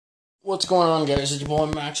What's going on, guys? It's your boy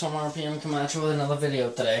Max on RPM coming at you with another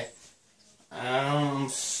video today. I'm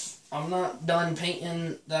not done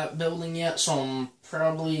painting that building yet, so I'm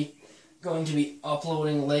probably going to be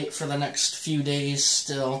uploading late for the next few days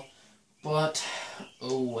still. But,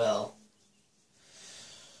 oh well.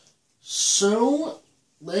 So,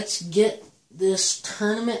 let's get this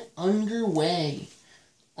tournament underway.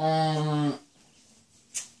 Let's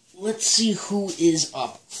see who is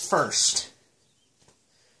up first.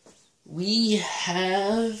 We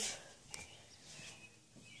have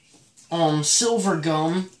Silver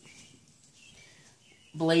Gum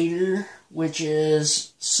Blader, which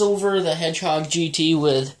is Silver the Hedgehog GT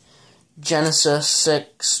with Genesis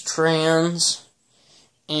 6 trans,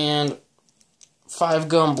 and 5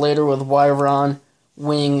 Gum Blader with Wyron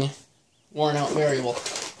Wing worn out variable.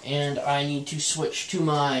 And I need to switch to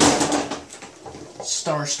my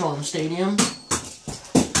Starstorm Stadium.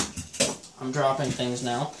 I'm dropping things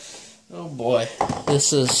now. Oh boy,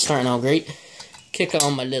 this is starting out great. Kick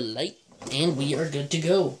on my little light, and we are good to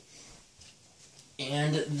go.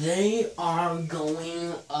 And they are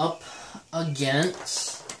going up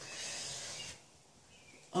against...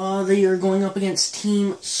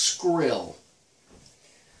 Team Skrill,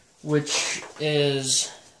 which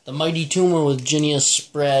is the Mighty Tumor with Genius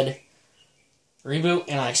Spread Reboot,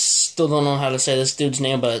 and I still don't know how to say this dude's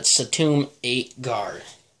name, but it's Satum 8 Guard.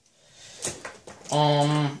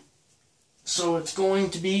 So it's going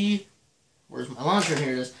to be, where's my launcher?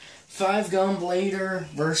 Here it is. 5 Gum Blader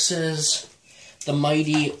versus the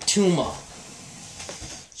Mighty Tuma.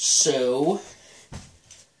 So,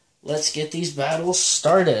 let's get these battles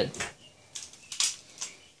started.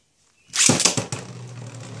 It's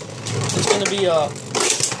going to be a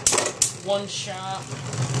one shot.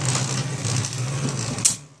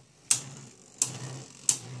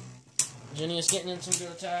 Genius getting in some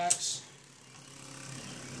good attacks.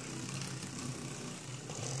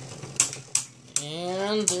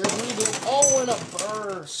 And there we go. Oh, and a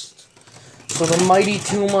burst. So the Mighty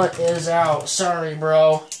Tuma is out. Sorry,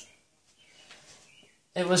 bro.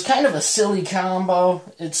 It was kind of a silly combo.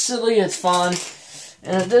 It's silly, it's fun.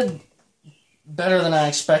 And it did better than I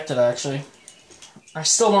expected, actually. I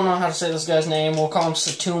still don't know how to say this guy's name. We'll call him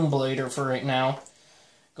Satum Blader for right now.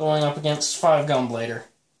 Going up against 5 Gum Blader.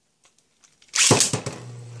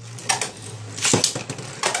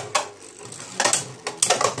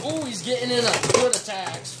 Oh, he's getting in a good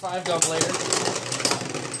attacks. 5 Gum Blader.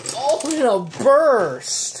 Oh, in a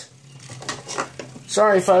burst.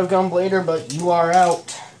 Sorry, 5 Gum Blader, but you are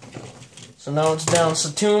out. So now it's down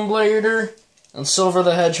Satum Blader and Silver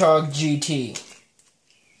the Hedgehog GT.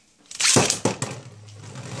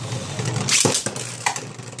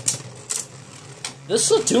 This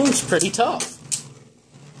Satum's pretty tough.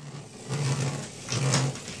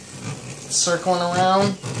 Circling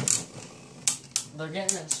around. They're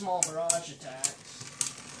getting in small barrage attacks.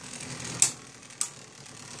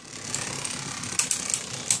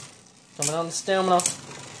 Coming on the stamina.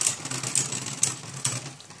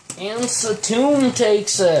 And Satum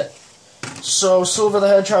takes it. So Silver the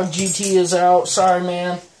Hedgehog GT is out. Sorry,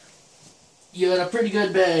 man. You had a pretty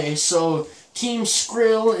good bay. So Team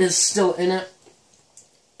Skrill is still in it.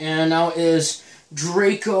 And now is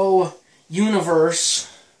Draco Universe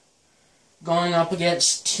going up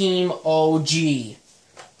against Team OG.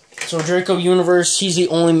 So Draco Universe, he's the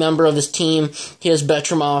only member of his team. He has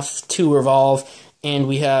Betramoth to Revolve, and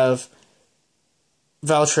we have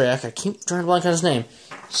Valtryek. I keep drawing a blank on his name.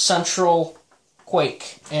 Central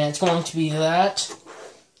Quake. And it's going to be that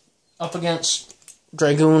up against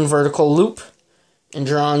Dragoon Vertical Loop and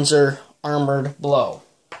Dronzer Armored Blow.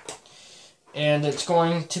 And it's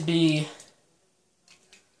going to be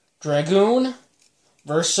Dragoon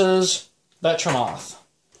versus Betramoth.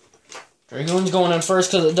 Dragoon's going in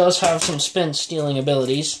first because it does have some spin stealing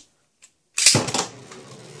abilities.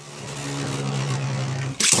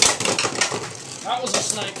 That was a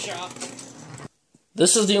snipe shot.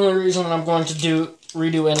 This is the only reason that I'm going to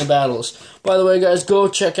redo any battles. By the way, guys, go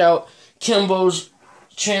check out Kimbo's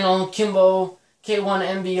channel, Kimbo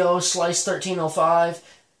K1MBO Slice 1305.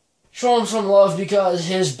 Show him some love because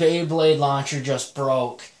his Beyblade launcher just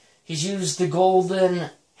broke. He's used the golden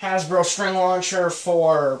Hasbro string launcher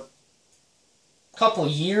for a couple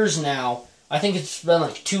years now. I think it's been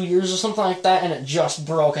like 2 years or something like that, and it just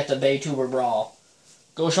broke at the Baytuber Brawl.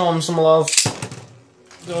 Go show him some love.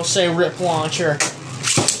 Go say RIP launcher.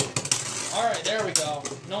 Alright, there we go.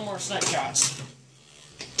 No more snipe shots.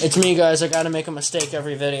 It's me, guys. I gotta make a mistake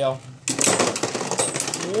every video.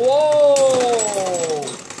 Whoa!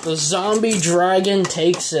 The zombie dragon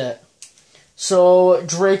takes it. So,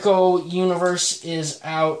 Draco Universe is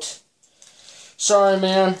out. Sorry,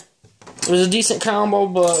 man. It was a decent combo,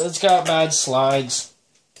 but it's got bad slides.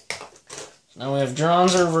 Now we have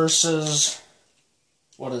Dronzer versus...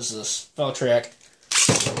 What is this? Veltriak.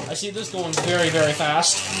 I see this going very, very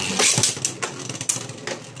fast.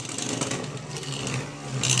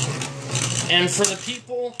 And for the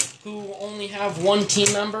people who only have one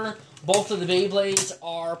team member, both of the Beyblades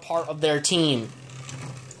are part of their team.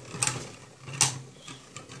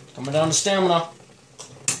 Coming down to stamina.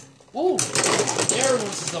 Ooh, there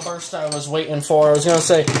was the burst I was waiting for. I was going to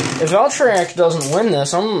say, if Veltriak doesn't win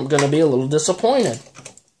this, I'm going to be a little disappointed.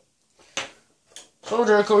 So,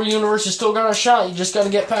 Draco Universe, you still got a shot. You just got to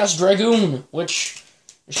get past Dragoon, which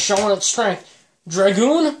is showing its strength.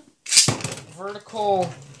 Dragoon, vertical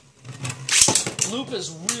loop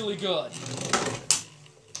is really good.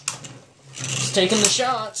 It's taking the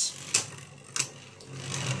shots.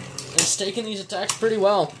 It's taking these attacks pretty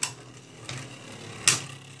well.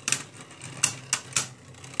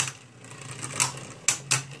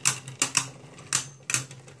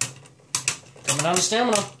 Coming down to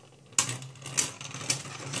stamina.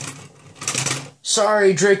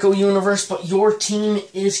 Sorry, Draco Universe, but your team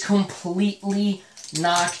is completely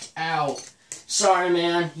knocked out. Sorry,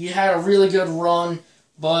 man. You had a really good run,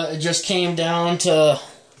 but it just came down to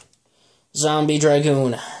Zombie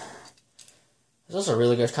Dragoon. This is a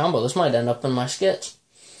really good combo. This might end up in my skits.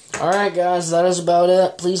 Alright, guys, that is about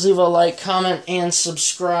it. Please leave a like, comment, and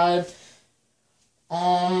subscribe.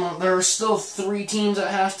 There are still 3 teams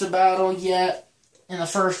that have to battle yet in the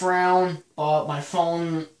first round, but my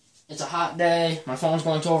phone... It's a hot day. My phone's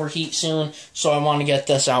going to overheat soon, so I want to get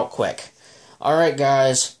this out quick. Alright,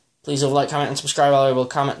 guys. Please leave a like, comment, and subscribe. I'll be able to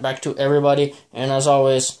comment back to everybody. And as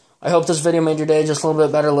always, I hope this video made your day just a little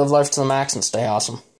bit better. Live life to the max and stay awesome.